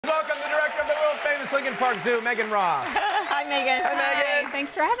It's Lincoln Park Zoo, Megan Ross. Hi, Megan. Hi, Megan.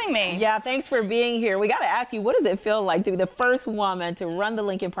 Thanks for having me. Yeah, thanks for being here. We got to ask you, what does it feel like to be the first woman to run the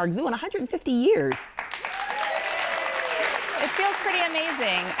Lincoln Park Zoo in 150 years? It feels pretty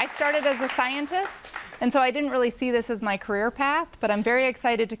amazing. I started as a scientist, and so I didn't really see this as my career path, but I'm very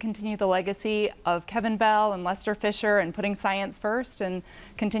excited to continue the legacy of Kevin Bell and Lester Fisher and putting science first and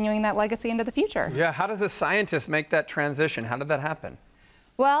continuing that legacy into the future. Yeah, how does a scientist make that transition? How did that happen?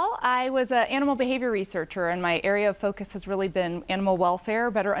 Well, I was an animal behavior researcher, and my area of focus has really been animal welfare,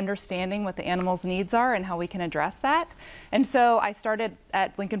 better understanding what the animals' needs are and how we can address that. And so I started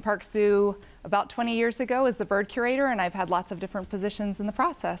at Lincoln Park Zoo about 20 years ago as the bird curator, and I've had lots of different positions in the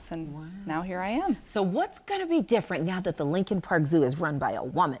process, and now here I am. So what's going to be different now that the Lincoln Park Zoo is run by a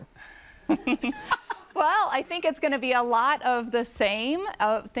woman? Well, I think it's going to be a lot of the same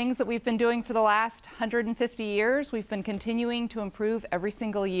things that we've been doing for the last 150 years. We've been continuing to improve every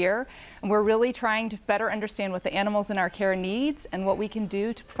single year, and we're really trying to better understand what the animals in our care needs and what we can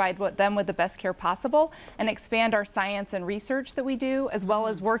do to provide them with the best care possible and expand our science and research that we do, as well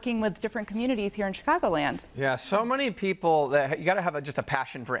as working with different communities here in Chicagoland. Yeah, so many people that you got to have just a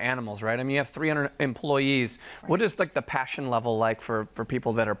passion for animals, right? I mean, you have 300 employees. Right. What is like the passion level like for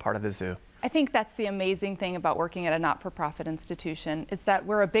people that are part of the zoo? I think that's the amazing thing about working at a not-for-profit institution is that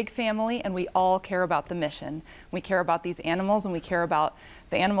we're a big family and we all care about the mission. We care about these animals and we care about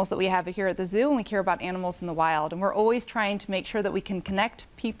the animals that we have here at the zoo and we care about animals in the wild. And we're always trying to make sure that we can connect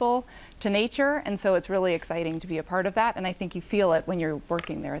people to nature, and so it's really exciting to be a part of that, and I think you feel it when you're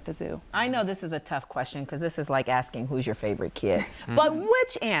working there at the zoo. I know this is a tough question because this is like asking who's your favorite kid. But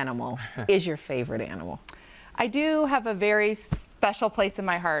which animal is your favorite animal? I do have a very special place in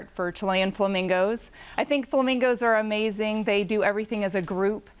my heart for Chilean flamingos. I think flamingos are amazing. They do everything as a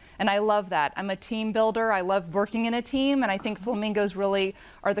group, and I love that. I'm a team builder. I love working in a team, and I think flamingos really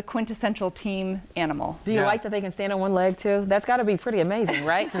are the quintessential team animal. Do you like that they can stand on one leg too? That's got to be pretty amazing,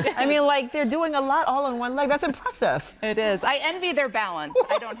 right? I mean, like, they're doing a lot all on one leg. That's impressive. It is. I envy their balance.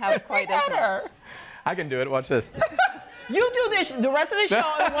 I don't have quite as much. I can do it. Watch this. You do this the rest of the show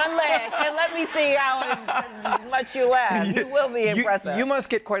on one leg, and let me see how much you laugh. You will be impressive. You must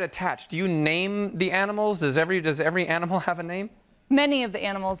get quite attached. Do you name the animals? Does every animal have a name? Many of the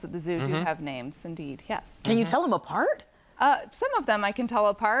animals at the zoo do have names, indeed, yes. Can you tell them apart? Some of them I can tell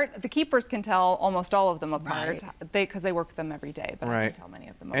apart. The keepers can tell almost all of them apart because they work with them every day, but I can tell many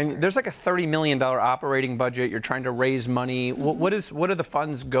of them apart. And there's like a $30 million operating budget. You're trying to raise money. What do the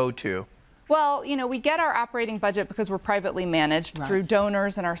funds go to? Well, you know, we get our operating budget because we're privately managed through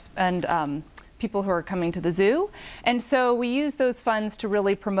donors and people who are coming to the zoo. And so we use those funds to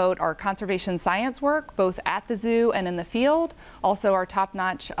really promote our conservation science work, both at the zoo and in the field. Also our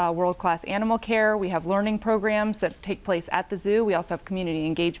top-notch world-class animal care. We have learning programs that take place at the zoo. We also have community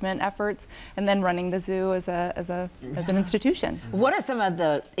engagement efforts, and then running the zoo as an institution. What are some of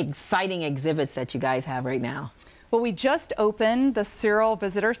the exciting exhibits that you guys have right now? Well, we just opened the Cyril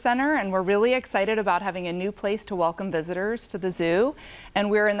Visitor Center, and we're really excited about having a new place to welcome visitors to the zoo. And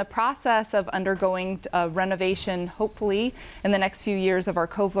we're in the process of undergoing a renovation, hopefully, in the next few years of our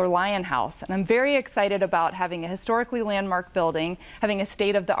Kovler Lion House. And I'm very excited about having a historically landmark building, having a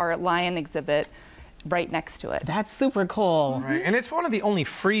state-of-the-art lion exhibit right next to it. That's super cool. Right. And it's one of the only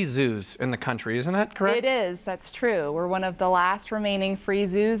free zoos in the country, isn't that correct? It is, that's true. We're one of the last remaining free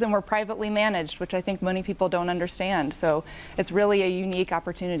zoos, and we're privately managed, which I think many people don't understand. So it's really a unique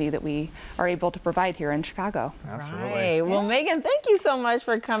opportunity that we are able to provide here in Chicago. Absolutely. Right. Well, Megan, thank you so much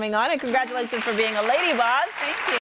for coming on, and congratulations for being a lady boss. Thank you.